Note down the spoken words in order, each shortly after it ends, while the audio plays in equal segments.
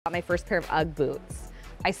Got my first pair of UGG boots.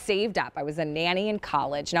 I saved up. I was a nanny in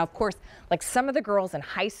college. Now, of course, like some of the girls in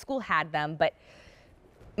high school had them, but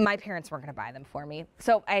my parents weren't going to buy them for me.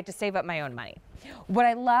 So I had to save up my own money. What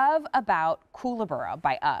I love about Koolaburra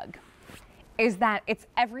by UGG is that it's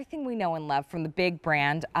everything we know and love from the big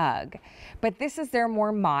brand UGG, but this is their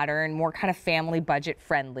more modern, more kind of family budget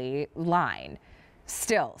friendly line.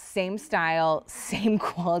 Still, same style, same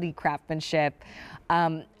quality craftsmanship.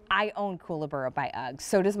 I own Koolaburra by UGG,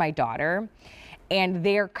 so does my daughter. And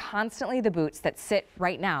they're constantly the boots that sit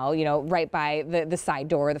right now, you know, right by the side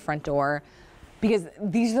door, the front door, because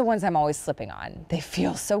these are the ones I'm always slipping on. They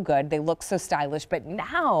feel so good, they look so stylish, but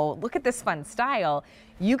now, look at this fun style.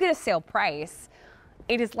 You get a sale price.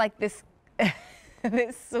 It is like this,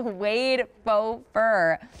 this suede faux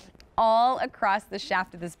fur all across the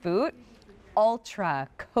shaft of this boot. Ultra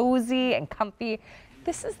cozy and comfy.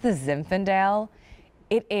 This is the Zinfandel.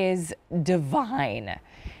 It is divine.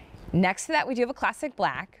 Next to that, we do have a classic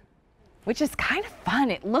black, which is kind of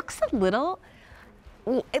fun. It looks a little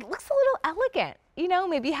elegant. You know,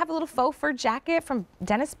 maybe you have a little faux fur jacket from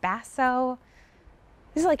Dennis Basso.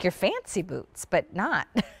 These are like your fancy boots, but not,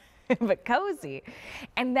 but cozy.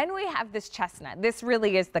 And then we have this chestnut. This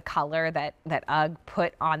really is the color that UGG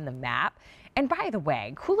put on the map. And by the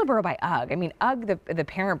way, Koolaburra by UGG, I mean, UGG, the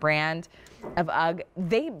parent brand of UGG,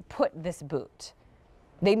 they put this boot.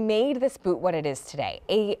 They made this boot what it is today,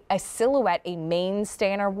 a silhouette, a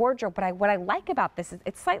mainstay in our wardrobe. But what I like about this is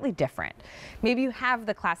it's slightly different. Maybe you have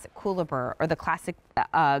the classic Koolaburra or the classic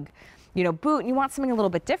UGG, you know, boot, and you want something a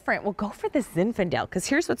little bit different. Well, go for the Zinfandel, because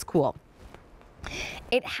here's what's cool.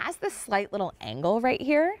 It has this slight little angle right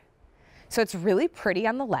here. So it's really pretty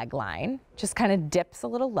on the leg line, just kind of dips a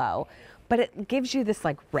little low, but it gives you this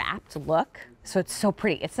like wrapped look. So it's so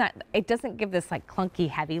pretty. It doesn't give this like clunky,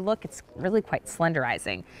 heavy look. It's really quite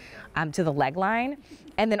slenderizing to the leg line.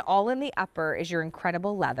 And then all in the upper is your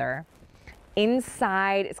incredible leather.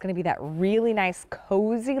 Inside, it's gonna be that really nice,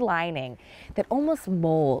 cozy lining that almost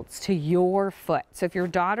molds to your foot. So if your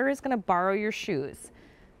daughter is gonna borrow your shoes,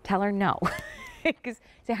 tell her no. Because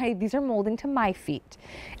say, hey, these are molding to my feet.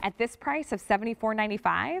 At this price of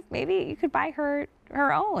 $74.95, maybe you could buy her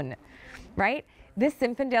own, right? This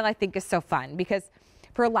Zinfandel, I think, is so fun because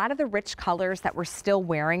for a lot of the rich colors that we're still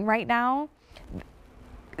wearing right now,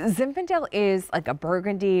 Zinfandel is like a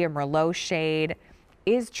burgundy, a merlot shade,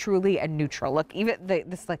 is truly a neutral look. Even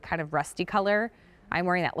this like kind of rusty color I'm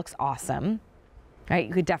wearing, that looks awesome, right?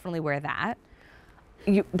 You could definitely wear that.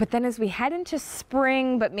 But then as we head into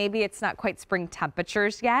spring, but maybe it's not quite spring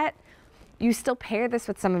temperatures yet, you still pair this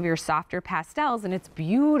with some of your softer pastels and it's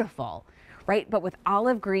beautiful, right? But with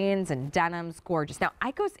olive greens and denims, gorgeous. Now, I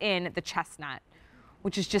goes in the chestnut,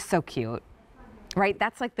 which is just so cute, right?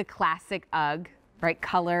 That's like the classic UGG, right?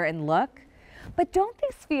 Color and look. But don't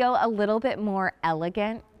these feel a little bit more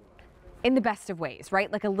elegant in the best of ways,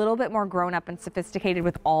 right? Like a little bit more grown up and sophisticated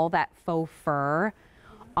with all that faux fur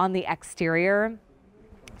on the exterior.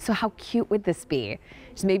 So how cute would this be?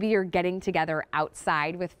 So maybe you're getting together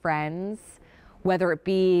outside with friends, whether it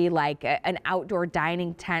be like an outdoor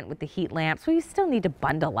dining tent with the heat lamps. Well, you still need to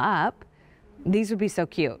bundle up. These would be so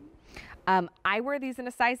cute. I wear these in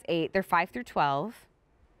a size 8. They're 5 through 12,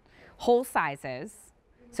 whole sizes.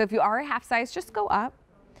 So if you are a half size, just go up.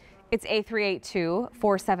 It's A382,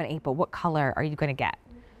 478, but what color are you gonna get?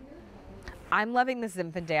 I'm loving the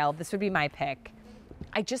Zinfandel. This would be my pick.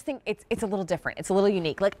 I just think it's a little different. It's a little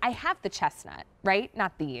unique. Like I have the chestnut, right?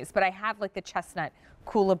 Not these, but I have like the chestnut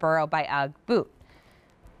Koolaburra by UGG boot.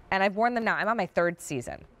 And I've worn them now. I'm on my 3rd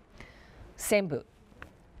season. Same boot.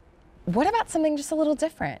 What about something just a little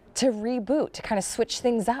different to reboot, to kind of switch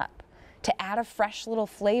things up, to add a fresh little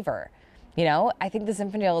flavor? You know, I think the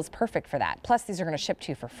Zinfandel is perfect for that. Plus these are gonna ship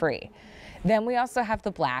to you for free. Then we also have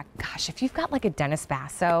the black. Gosh, if you've got like a Dennis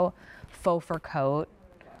Basso faux fur coat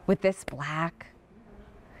with this black,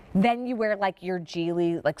 then you wear like your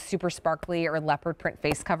Geely, like super sparkly or leopard print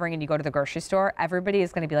face covering and you go to the grocery store, everybody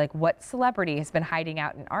is gonna be like, what celebrity has been hiding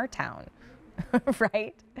out in our town,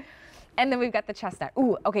 right? And then we've got the chestnut.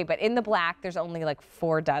 Ooh, okay, but in the black, there's only like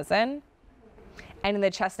 4 dozen. And in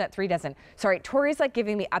the chestnut, 3 dozen. Sorry, Tori's like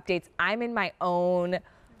giving me updates. I'm in my own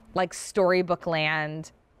like storybook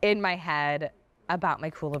land in my head about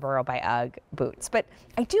my Koolaburra by UGG boots. But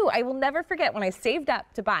I will never forget when I saved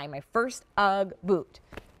up to buy my first UGG boot.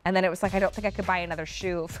 And then it was like, I don't think I could buy another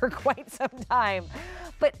shoe for quite some time.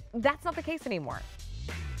 But that's not the case anymore,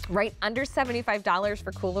 right? Under $75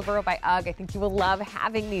 for Koolaburra by UGG. I think you will love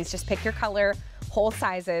having these. Just pick your color, whole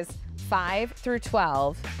sizes, 5 through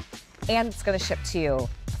 12, and it's gonna ship to you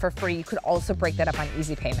for free. You could also break that up on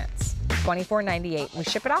easy payments. $24.98. We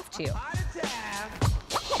ship it off to you.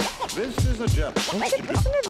 This is a gentleman. Listen to